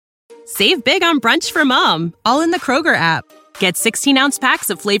Save big on brunch for mom, all in the Kroger app. Get 16-ounce packs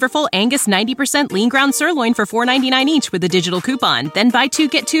of flavorful Angus 90% lean ground sirloin for $4.99 each with a digital coupon. Then buy 2,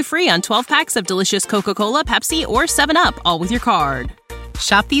 get 2 free on 12 packs of delicious Coca-Cola, Pepsi, or 7-Up, all with your card.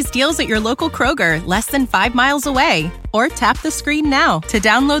 Shop these deals at your local Kroger, less than 5 miles away. Or tap the screen now to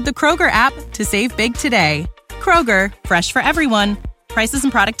download the Kroger app to save big today. Kroger, fresh for everyone. Prices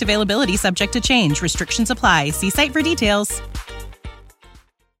and product availability subject to change. Restrictions apply. See site for details.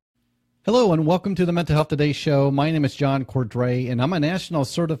 Hello and welcome to the Mental Health Today show. My name is John Cordray and I'm a national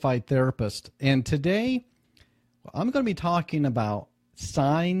certified therapist. And today I'm going to be talking about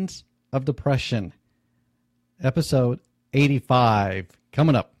signs of depression. Episode 85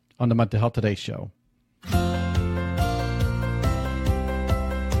 coming up on the Mental Health Today show.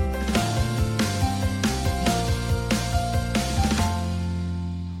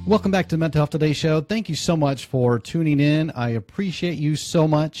 Welcome back to the Mental Health Today show. Thank you so much for tuning in. I appreciate you so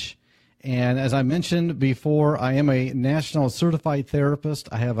much. And as I mentioned before, I am a national certified therapist.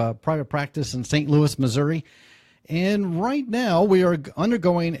 I have a private practice in St. Louis, Missouri. And right now we are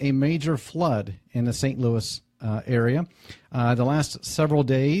undergoing a major flood in the St. Louis area. The last several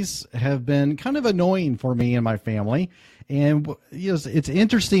days have been kind of annoying for me and my family. And you know, it's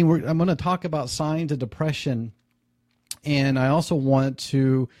interesting. I'm going to talk about signs of depression. And I also want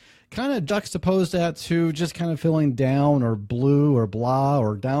to kind of juxtapose that to just kind of feeling down or blue or blah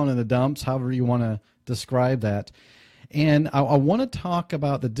or down in the dumps, however you want to describe that. And I want to talk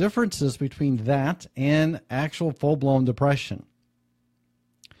about the differences between that and actual full-blown depression.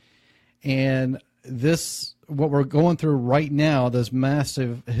 And this, what we're going through right now, this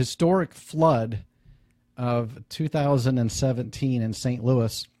massive historic flood of 2017 in St.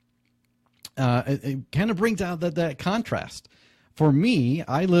 Louis, it kind of brings out that contrast. For me,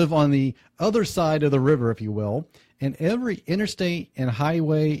 I live on the other side of the river, if you will, and every interstate and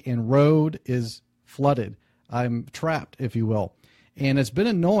highway and road is flooded. I'm trapped, if you will. And it's been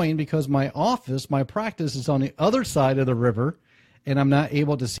annoying because my office, my practice is on the other side of the river, and I'm not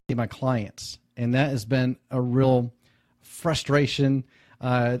able to see my clients. And that has been a real frustration.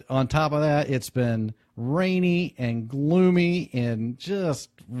 On top of that, it's been rainy and gloomy and just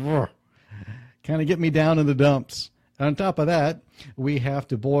kind of get me down in the dumps. On top of that, we have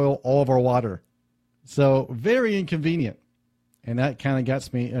to boil all of our water. So very inconvenient. And that kind of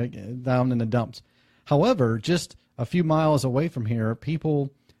gets me down in the dumps. However, just a few miles away from here,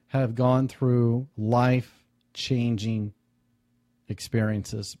 people have gone through life-changing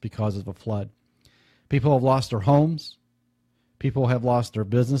experiences because of the flood. People have lost their homes. People have lost their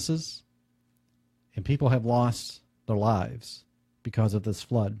businesses. And people have lost their lives because of this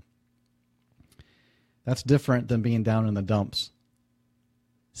flood. That's different than being down in the dumps.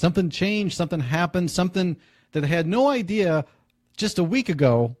 Something changed, something happened, something that they had no idea just a week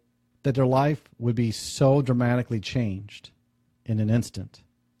ago that their life would be so dramatically changed in an instant.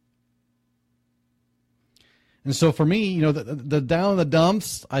 And so for me, you know, the down in the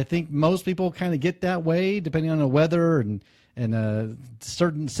dumps, I think most people kind of get that way depending on the weather and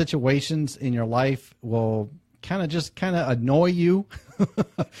certain situations in your life will kind of annoy you,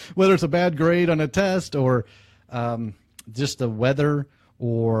 whether it's a bad grade on a test or just the weather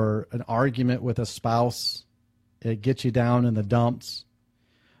or an argument with a spouse. It gets you down in the dumps.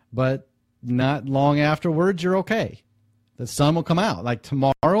 But not long afterwards, you're okay. The sun will come out. Like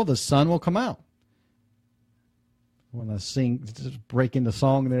tomorrow, the sun will come out. When I sing, just break into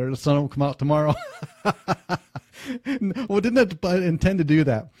song there, the sun will come out tomorrow. Well, didn't I intend to do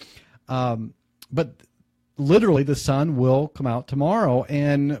that? But literally, the sun will come out tomorrow.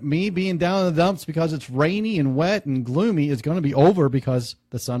 And me being down in the dumps because it's rainy and wet and gloomy is going to be over because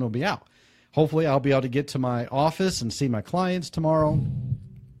the sun will be out. Hopefully, I'll be able to get to my office and see my clients tomorrow,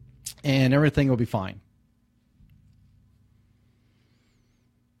 and everything will be fine.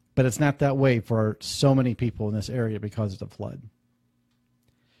 But it's not that way for so many people in this area because of the flood.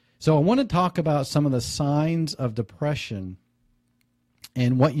 So I want to talk about some of the signs of depression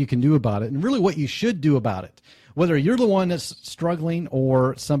and what you can do about it, and really what you should do about it, whether you're the one that's struggling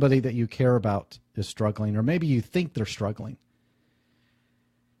or somebody that you care about is struggling, or maybe you think they're struggling.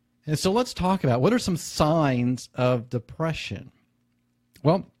 And so let's talk about what are some signs of depression.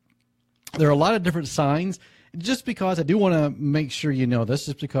 Well, there are a lot of different signs. Just because I do want to make sure you know this,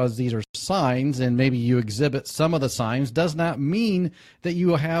 just because these are signs and maybe you exhibit some of the signs does not mean that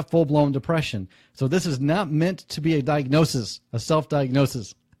you have full-blown depression. So this is not meant to be a diagnosis, a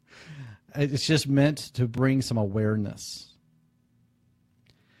self-diagnosis. It's just meant to bring some awareness.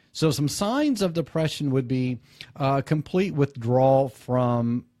 So some signs of depression would be complete withdrawal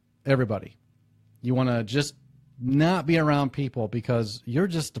from everybody. You want to just not being around people because you're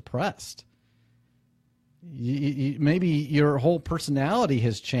just depressed. Maybe your whole personality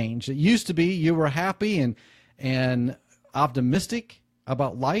has changed. It used to be you were happy and optimistic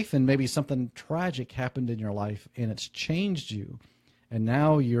about life, and maybe something tragic happened in your life and it's changed you. And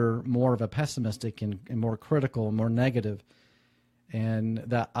now you're more of a pessimistic and more critical and more negative. And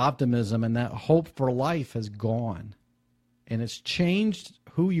that optimism and that hope for life has gone. And it's changed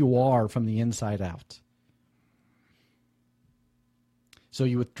who you are from the inside out. So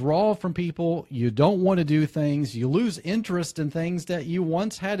you withdraw from people, you don't want to do things, you lose interest in things that you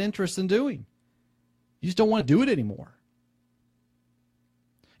once had interest in doing. You just don't want to do it anymore.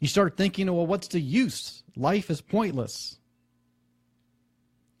 You start thinking, well, what's the use? Life is pointless.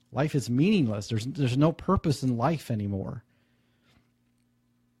 Life is meaningless. There's no purpose in life anymore.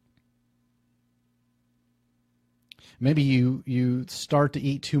 Maybe you start to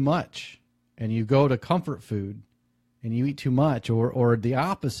eat too much and you go to comfort food and you eat too much, or the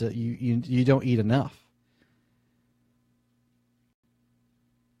opposite, you don't eat enough.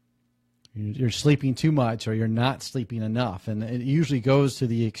 You're sleeping too much or you're not sleeping enough, and it usually goes to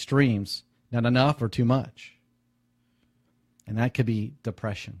the extremes, not enough or too much. And that could be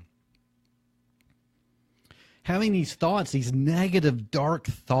depression. Having these thoughts, these negative, dark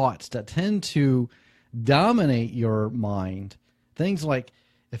thoughts that tend to dominate your mind, things like,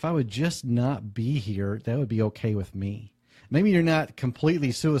 if I would just not be here, that would be okay with me. Maybe you're not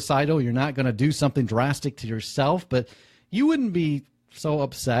completely suicidal. You're not going to do something drastic to yourself, but you wouldn't be so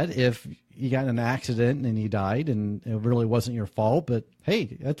upset if you got in an accident and you died and it really wasn't your fault, but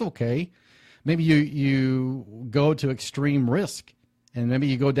hey, that's okay. Maybe you go to extreme risk, and maybe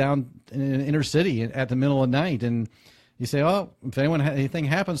you go down in an inner city at the middle of the night and you say, oh, if anything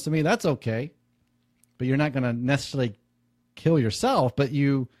happens to me, that's okay. But you're not going to necessarily kill yourself, but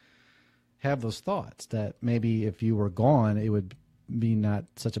you have those thoughts that maybe if you were gone, it would be not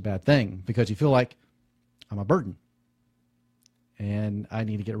such a bad thing, because you feel like, I'm a burden and I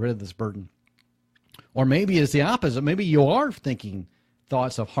need to get rid of this burden. Or maybe it's the opposite. Maybe you are thinking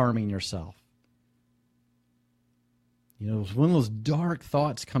thoughts of harming yourself. You know, when those dark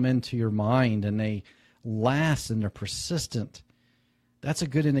thoughts come into your mind and they last and they're persistent, that's a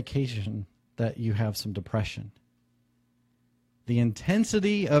good indication that you have some depression. The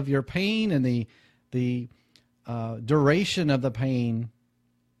intensity of your pain and the duration of the pain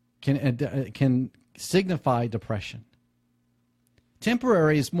can signify depression.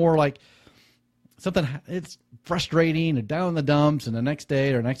 Temporary is more like something, it's frustrating or down in the dumps, and the next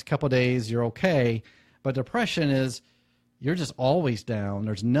day or next couple of days you're okay. But depression is you're just always down.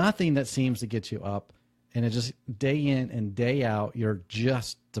 There's nothing that seems to get you up, and it just day in and day out you're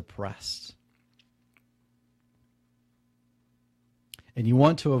just depressed. And you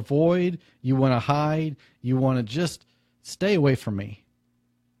want to avoid, you want to hide, you want to just stay away from me.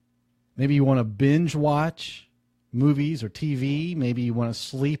 Maybe you want to binge watch movies or TV. Maybe you want to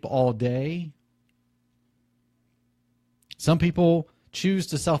sleep all day. Some people choose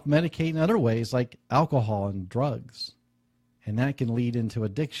to self-medicate in other ways, like alcohol and drugs. And that can lead into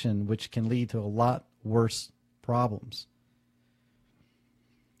addiction, which can lead to a lot worse problems.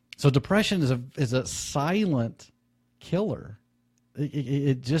 So depression is a silent killer.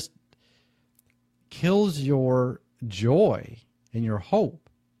 It just kills your joy and your hope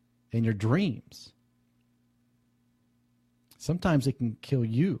and your dreams. Sometimes it can kill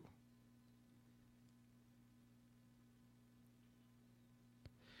you.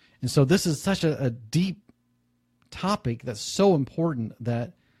 And so this is such a deep topic that's so important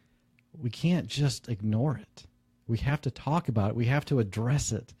that we can't just ignore it. We have to talk about it. We have to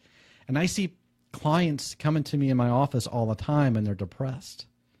address it. And I see clients coming to me in my office all the time, and they're depressed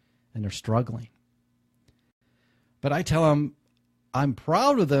and they're struggling. But I tell them I'm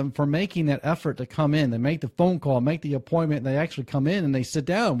proud of them for making that effort to come in. They make the phone call, make the appointment, and they actually come in and they sit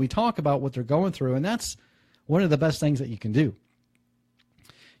down. We talk about what they're going through, and that's one of the best things that you can do.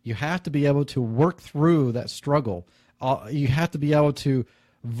 You have to be able to work through that struggle. You have to be able to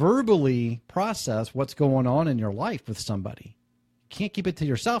verbally process what's going on in your life with somebody. You can't keep it to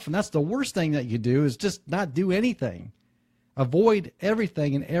yourself, and that's the worst thing that you do, is just not do anything. Avoid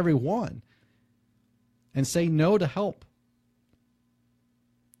everything and everyone, and say no to help.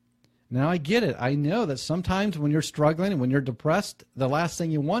 Now, I get it. I know that sometimes when you're struggling and when you're depressed, the last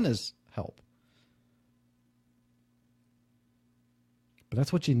thing you want is help. But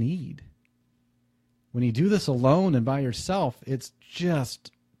that's what you need. When you do this alone and by yourself, it's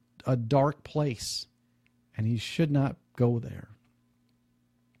just a dark place, and you should not go there.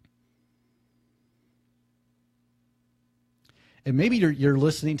 And maybe you're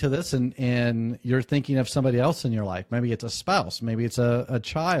listening to this and you're thinking of somebody else in your life. Maybe it's a spouse. Maybe it's a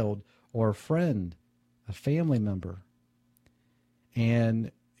child or a friend, a family member.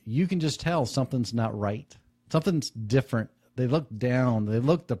 And you can just tell something's not right. Something's different. They look down. They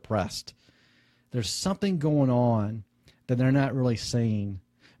look depressed. There's something going on that they're not really saying,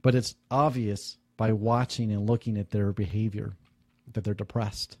 but it's obvious by watching and looking at their behavior that they're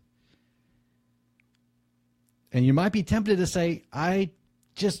depressed. And you might be tempted to say, I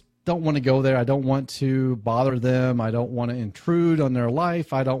just don't want to go there. I don't want to bother them. I don't want to intrude on their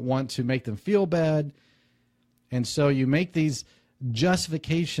life. I don't want to make them feel bad. And so you make these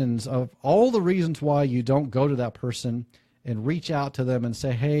justifications of all the reasons why you don't go to that person and reach out to them and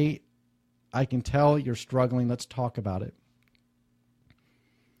say, hey, I can tell you're struggling. Let's talk about it.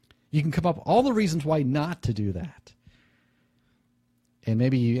 You can come up with all the reasons why not to do that. And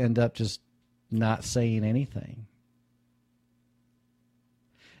maybe you end up just not saying anything.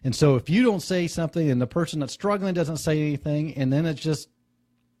 And so if you don't say something and the person that's struggling doesn't say anything, and then it's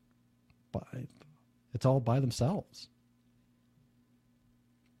all by themselves.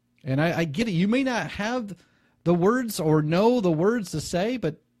 And I get it. You may not have the words or know the words to say,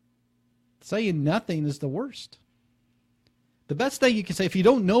 but saying nothing is the worst. The best thing you can say, if you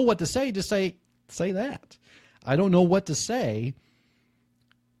don't know what to say, just say that. I don't know what to say,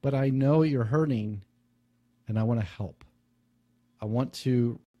 but I know you're hurting, and I want to help. I want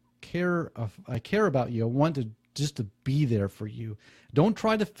to care. I care about you. I want to just to be there for you. Don't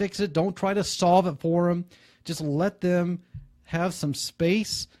try to fix it. Don't try to solve it for them. Just let them have some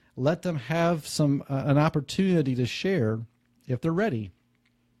space. Let them have an opportunity to share, if they're ready,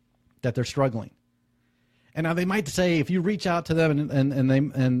 that they're struggling. And now they might say, if you reach out to them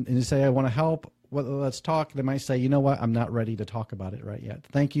and you say, I want to help, well, let's talk. They might say, you know what, I'm not ready to talk about it right yet.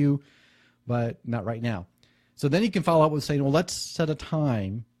 Thank you, but not right now. So then you can follow up with saying, well, let's set a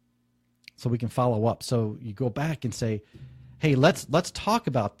time so we can follow up. So you go back and say, hey, let's talk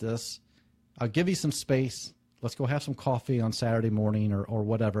about this. I'll give you some space. Let's go have some coffee on Saturday morning or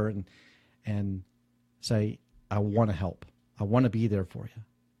whatever, and say, I want to help. I want to be there for you.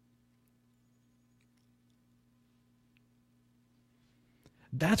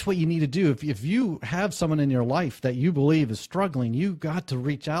 That's what you need to do. If you have someone in your life that you believe is struggling, you got to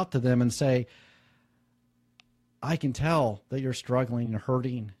reach out to them and say, I can tell that you're struggling and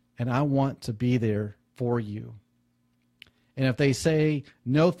hurting, and I want to be there for you. And if they say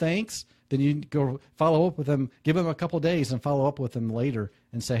no thanks, then you go follow up with them, give them a couple of days and follow up with them later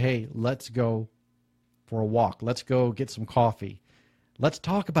and say, hey, let's go for a walk. Let's go get some coffee. Let's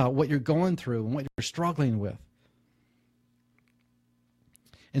talk about what you're going through and what you're struggling with.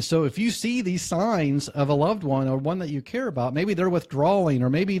 And so if you see these signs of a loved one or one that you care about, maybe they're withdrawing, or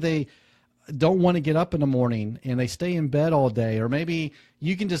maybe they don't want to get up in the morning and they stay in bed all day, or maybe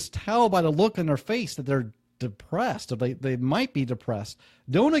you can just tell by the look on their face that they're depressed, or they might be depressed.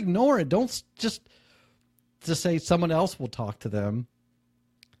 Don't ignore it. Don't just say someone else will talk to them,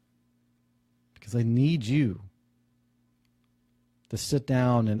 because they need you to sit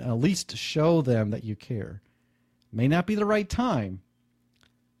down and at least show them that you care. May not be the right time,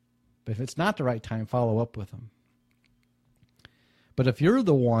 but if it's not the right time, follow up with them. But if you're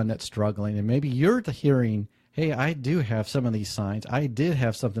the one that's struggling and maybe you're hearing, hey, I do have some of these signs. I did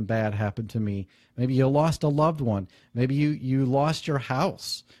have something bad happen to me. Maybe you lost a loved one. Maybe you lost your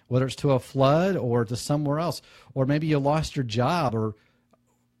house, whether it's to a flood or to somewhere else. Or maybe you lost your job, or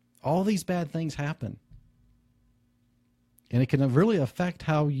all these bad things happen. And it can really affect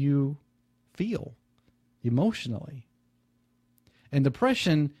how you feel emotionally. And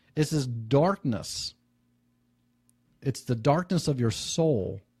depression is this darkness. It's the darkness of your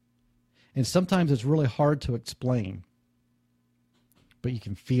soul. And sometimes it's really hard to explain, but you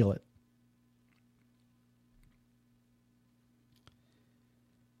can feel it.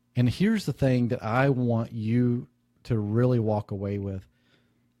 And here's the thing that I want you to really walk away with.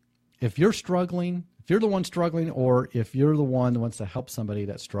 If you're struggling, if you're the one struggling, or if you're the one that wants to help somebody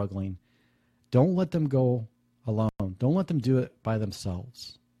that's struggling, don't let them go alone. Don't let them do it by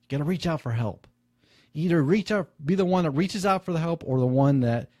themselves. You got to reach out for help. Either reach out, be the one that reaches out for the help, or the one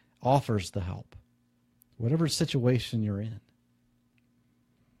that offers the help, whatever situation you're in.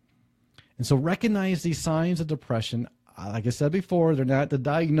 And so recognize these signs of depression. Like I said before, they're not to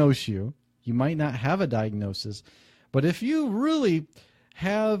diagnose you. You might not have a diagnosis, but if you really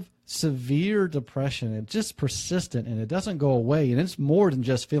have severe depression, it's just persistent and it doesn't go away, and it's more than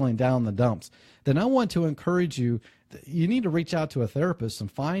just feeling down in the dumps, then I want to encourage you, you need to reach out to a therapist and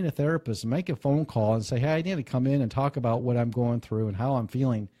find a therapist and make a phone call and say, hey, I need to come in and talk about what I'm going through and how I'm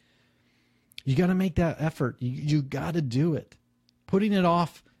feeling. You got to make that effort. You got to do it. Putting it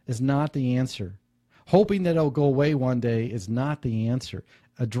off is not the answer. Hoping that it'll go away one day is not the answer.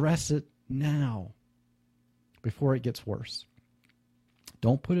 Address it now before it gets worse.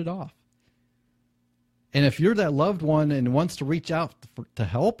 Don't put it off. And if you're that loved one and wants to reach out to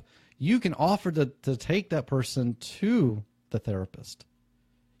help, you can offer to take that person to the therapist.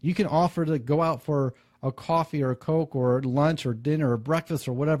 You can offer to go out for a coffee or a Coke or lunch or dinner or breakfast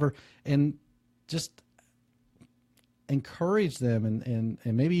or whatever, and just encourage them and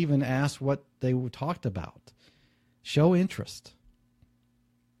maybe even ask what they talked about. Show interest.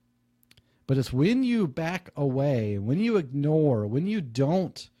 But it's when you back away, when you ignore, when you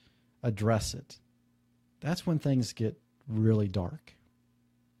don't address it, that's when things get really dark.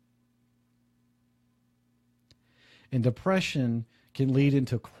 And depression can lead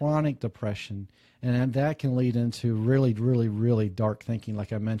into chronic depression, and that can lead into really, really, really dark thinking,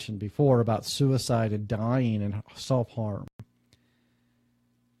 like I mentioned before, about suicide and dying and self-harm,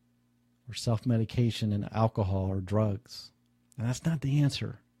 or self-medication and alcohol or drugs. And that's not the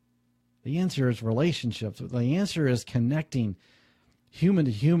answer. The answer is relationships. The answer is connecting human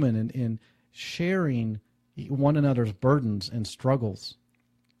to human and sharing one another's burdens and struggles.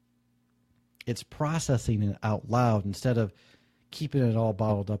 It's processing it out loud instead of keeping it all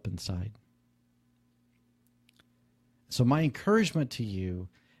bottled up inside. So my encouragement to you,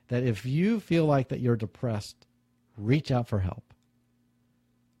 that if you feel like that you're depressed, reach out for help.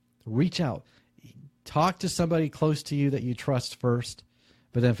 Reach out. Talk to somebody close to you that you trust first.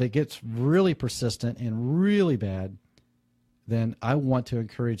 But if it gets really persistent and really bad, then I want to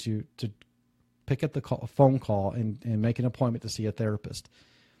encourage you to pick up the phone call and make an appointment to see a therapist.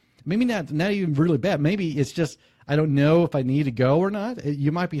 Maybe not even really bad. Maybe it's just, I don't know if I need to go or not.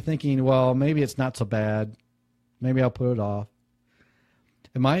 You might be thinking, well, maybe it's not so bad. Maybe I'll put it off.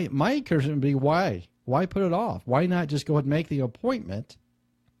 And my encouragement would be, why? Why put it off? Why not just go ahead and make the appointment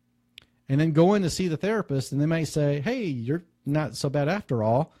and then go in to see the therapist, and they might say, hey, you're not so bad after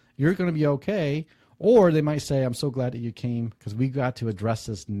all. You're going to be okay. Or they might say, I'm so glad that you came because we've got to address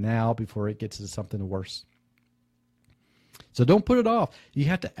this now before it gets to something worse. So don't put it off. You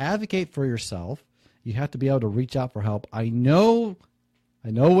have to advocate for yourself. You have to be able to reach out for help. I know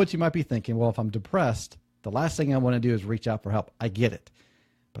what you might be thinking. Well, if I'm depressed, the last thing I want to do is reach out for help. I get it.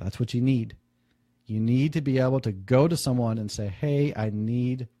 But that's what you need. You need to be able to go to someone and say, hey, I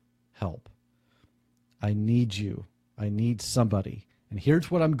need help. I need you. I need somebody. And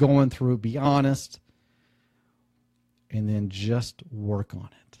here's what I'm going through. Be honest. And then just work on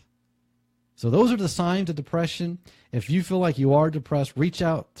it. So those are the signs of depression. If you feel like you are depressed, reach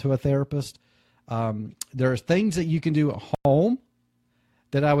out to a therapist. There are things that you can do at home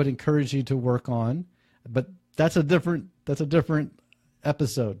that I would encourage you to work on, but that's a different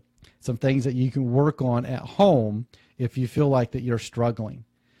episode. Some things that you can work on at home if you feel like that you're struggling.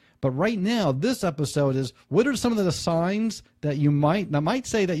 But right now, this episode is, what are some of the signs that you might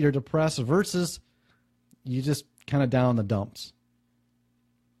say that you're depressed versus you just kind of down in the dumps?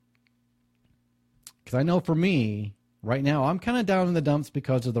 Because I know for me, right now, I'm kind of down in the dumps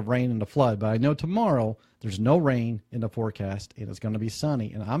because of the rain and the flood. But I know tomorrow there's no rain in the forecast, and it's going to be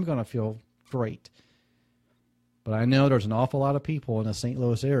sunny, and I'm going to feel great. But I know there's an awful lot of people in the St.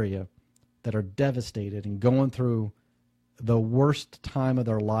 Louis area that are devastated and going through the worst time of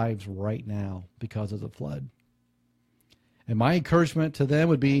their lives right now because of the flood. And my encouragement to them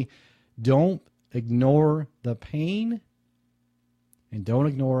would be, don't ignore the pain and don't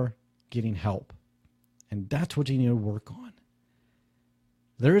ignore getting help. And that's what you need to work on.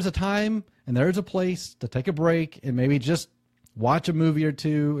 There is a time and there is a place to take a break and maybe just watch a movie or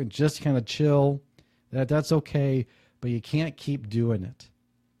two and just kind of chill. That's okay, but you can't keep doing it.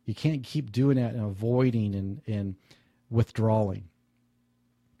 You can't keep doing that and avoiding and withdrawing.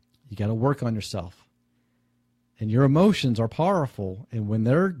 You got to work on yourself. And your emotions are powerful, and when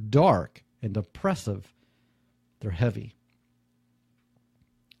they're dark and depressive, they're heavy.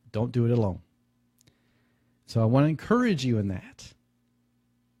 Don't do it alone. So I want to encourage you in that.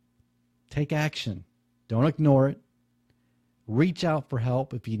 Take action. Don't ignore it. Reach out for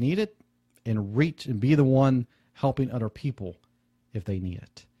help if you need it, and reach and be the one helping other people if they need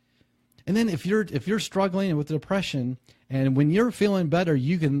it. And then if you're struggling with depression, and when you're feeling better,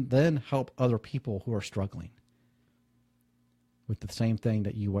 you can then help other people who are struggling with the same thing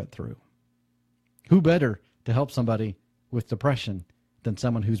that you went through. Who better to help somebody with depression than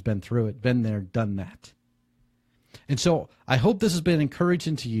someone who's been through it, been there, done that? And so I hope this has been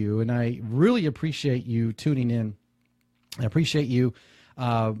encouraging to you, and I really appreciate you tuning in. I appreciate you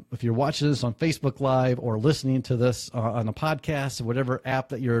if you're watching this on Facebook Live or listening to this on a podcast or whatever app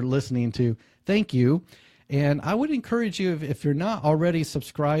that you're listening to. Thank you. And I would encourage you, if you're not already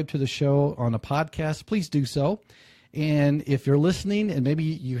subscribed to the show on a podcast, please do so. And if you're listening and maybe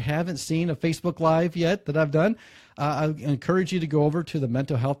you haven't seen a Facebook Live yet that I've done, I encourage you to go over to the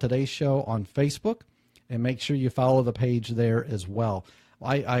Mental Health Today show on Facebook and make sure you follow the page there as well.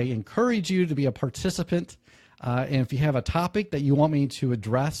 I encourage you to be a participant. And if you have a topic that you want me to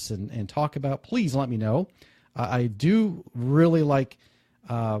address and talk about, please let me know. I do really like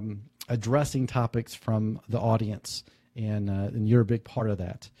addressing topics from the audience, and you're a big part of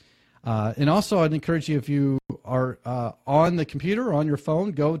that. And also, I'd encourage you, if you are on the computer or on your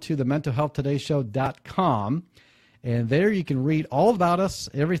phone, go to the mentalhealthtodayShow.com, and there you can read all about us,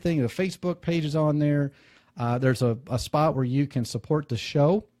 everything. The Facebook page is on there. There's a spot where you can support the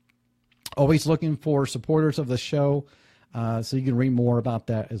show. Always looking for supporters of the show, so you can read more about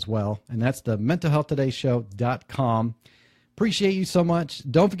that as well. And that's the mentalhealthtodayShow.com. Appreciate you so much.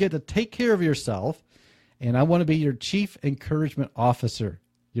 Don't forget to take care of yourself, and I want to be your Chief Encouragement Officer,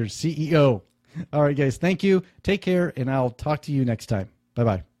 your CEO. All right, guys, thank you. Take care, and I'll talk to you next time.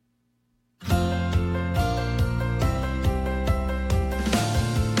 Bye-bye.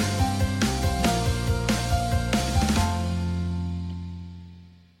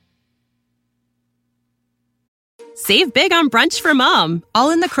 Save big on brunch for mom,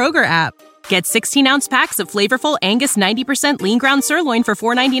 all in the Kroger app. Get 16-ounce packs of flavorful Angus 90% lean ground sirloin for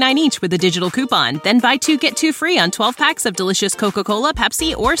 $4.99 each with a digital coupon. Then buy 2, get 2 free on 12 packs of delicious Coca-Cola,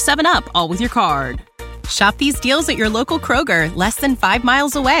 Pepsi, or 7-Up, all with your card. Shop these deals at your local Kroger, less than 5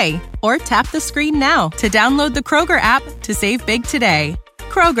 miles away. Or tap the screen now to download the Kroger app to save big today.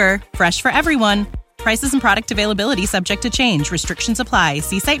 Kroger, fresh for everyone. Prices and product availability subject to change. Restrictions apply.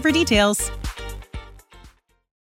 See site for details.